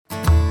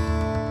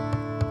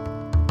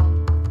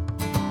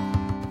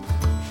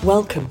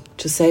Welcome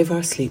to Save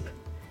Our Sleep.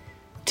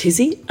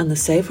 Tizzy and the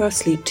Save Our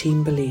Sleep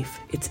team believe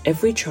it's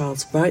every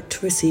child's right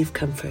to receive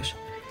comfort,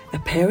 a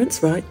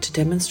parent's right to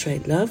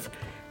demonstrate love,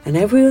 and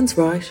everyone's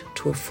right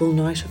to a full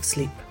night of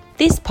sleep.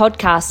 This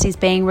podcast is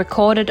being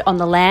recorded on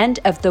the land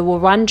of the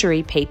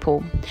Wurundjeri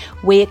people.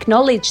 We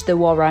acknowledge the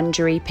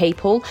Wurundjeri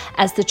people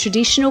as the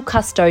traditional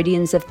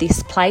custodians of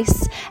this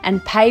place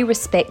and pay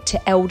respect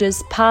to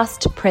elders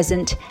past,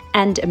 present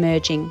and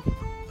emerging.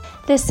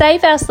 The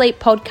Save Our Sleep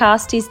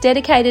podcast is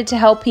dedicated to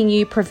helping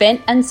you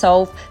prevent and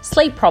solve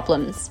sleep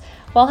problems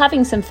while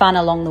having some fun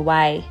along the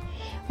way.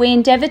 We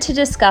endeavour to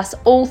discuss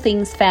all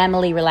things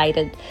family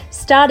related,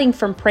 starting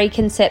from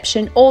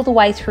preconception all the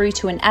way through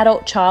to an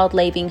adult child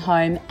leaving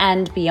home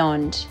and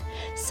beyond.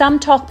 Some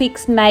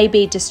topics may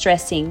be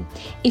distressing.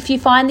 If you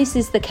find this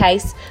is the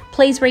case,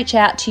 please reach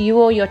out to you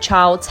or your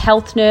child's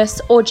health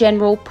nurse or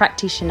general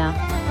practitioner.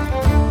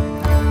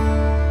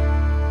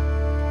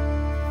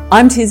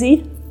 I'm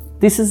Tizzy.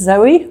 This is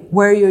Zoe.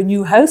 We're your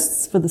new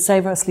hosts for the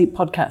Save Our Sleep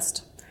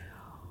podcast.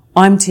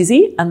 I'm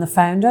Tizzy and the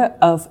founder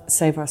of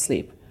Save Our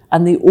Sleep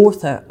and the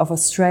author of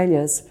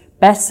Australia's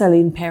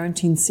best-selling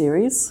parenting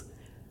series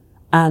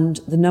and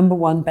the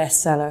 #1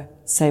 bestseller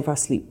Save Our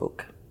Sleep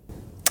book.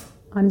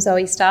 I'm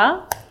Zoe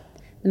Starr,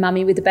 the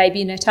mummy with the baby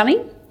in her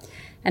tummy,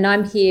 and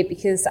I'm here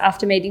because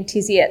after meeting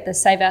Tizzy at the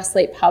Save Our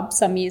Sleep hub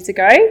some years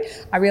ago,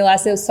 I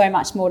realised there was so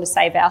much more to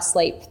Save Our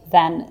Sleep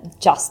than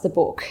just the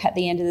book. At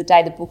the end of the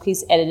day, the book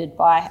is edited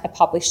by a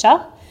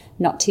publisher,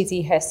 not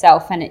Tizzy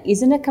herself, and it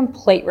isn't a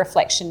complete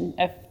reflection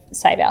of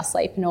Save Our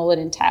Sleep and all it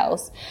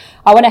entails.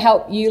 I want to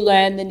help you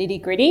learn the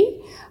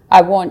nitty-gritty.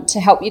 I want to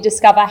help you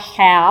discover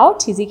how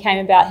Tizzy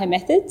came about her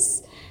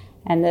methods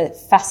and the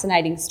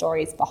fascinating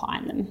stories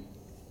behind them.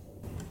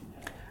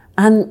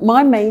 And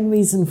my main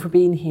reason for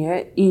being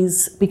here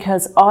is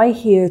because I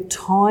hear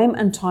time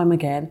and time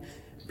again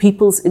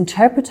people's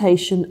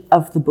interpretation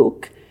of the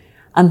book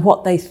and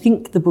what they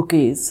think the book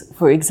is.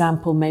 For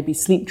example, maybe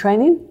sleep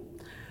training.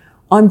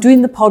 I'm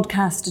doing the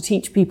podcast to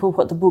teach people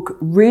what the book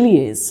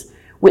really is,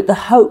 with the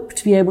hope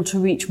to be able to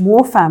reach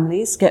more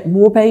families, get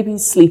more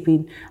babies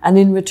sleeping, and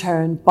in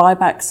return buy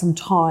back some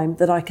time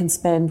that I can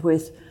spend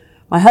with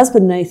my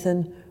husband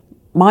Nathan,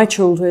 my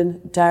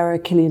children, Dara,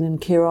 Killian and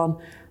Kieran,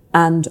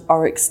 and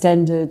our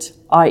extended,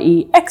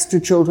 i.e. extra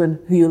children,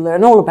 who you'll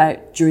learn all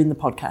about during the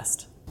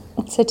podcast.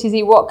 So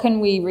Tizzy, what can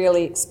we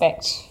really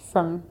expect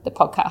from the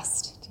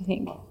podcast, do you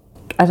think?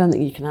 I don't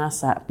think you can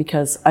ask that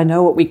because I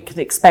know what we can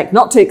expect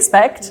not to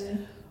expect.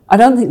 I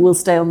don't think we'll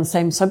stay on the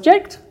same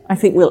subject. I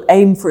think we'll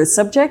aim for a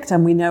subject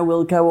and we know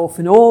we'll go off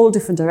in all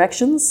different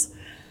directions.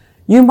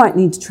 You might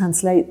need to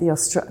translate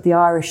the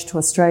Irish to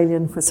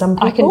Australian for some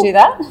people. I can do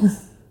that.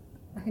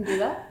 I can do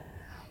that.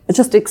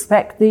 Just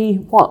expect the,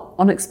 what,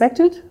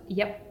 unexpected?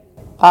 Yep.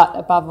 But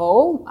above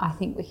all, I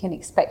think we can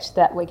expect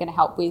that we're going to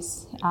help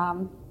with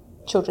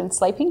children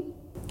sleeping.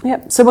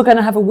 Yep. So we're going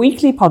to have a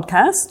weekly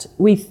podcast.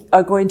 We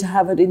are going to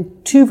have it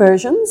in 2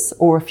 versions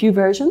or a few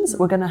versions.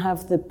 We're going to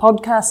have the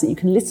podcast that you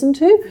can listen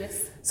to.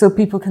 Yes. So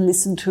people can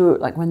listen to it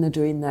like when they're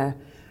doing their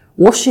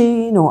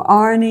washing or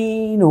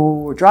ironing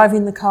or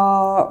driving the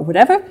car or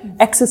whatever,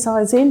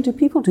 exercising. Do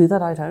people do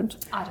that? I don't.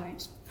 I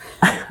don't.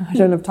 I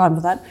don't have time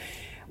for that.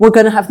 We're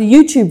going to have the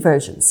YouTube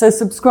version. So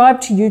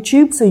subscribe to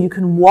YouTube so you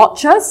can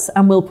watch us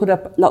and we'll put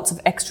up lots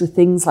of extra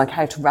things like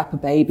how to wrap a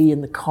baby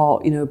in the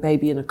cot,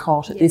 baby in a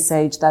cot at this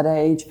age, that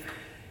age.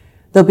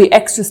 There'll be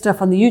extra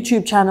stuff on the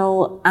YouTube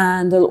channel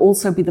and there'll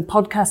also be the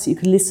podcast that you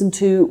can listen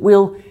to.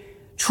 We'll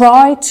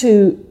try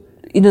to,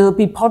 there'll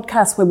be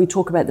podcasts where we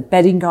talk about the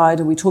bedding guide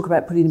or we talk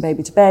about putting a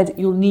baby to bed.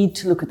 You'll need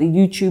to look at the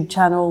YouTube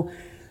channel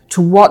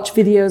to watch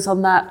videos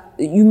on that.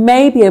 You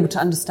may be able to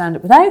understand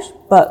it without,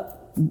 but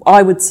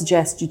I would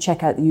suggest you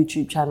check out the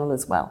YouTube channel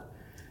as well.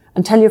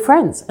 And tell your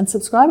friends and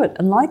subscribe it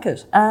and like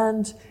it.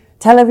 And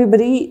tell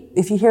everybody,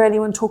 if you hear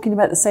anyone talking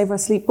about the Save Our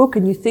Sleep book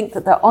and you think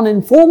that they're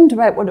uninformed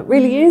about what it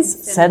really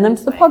is, send them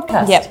to the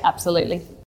podcast. Yep, absolutely.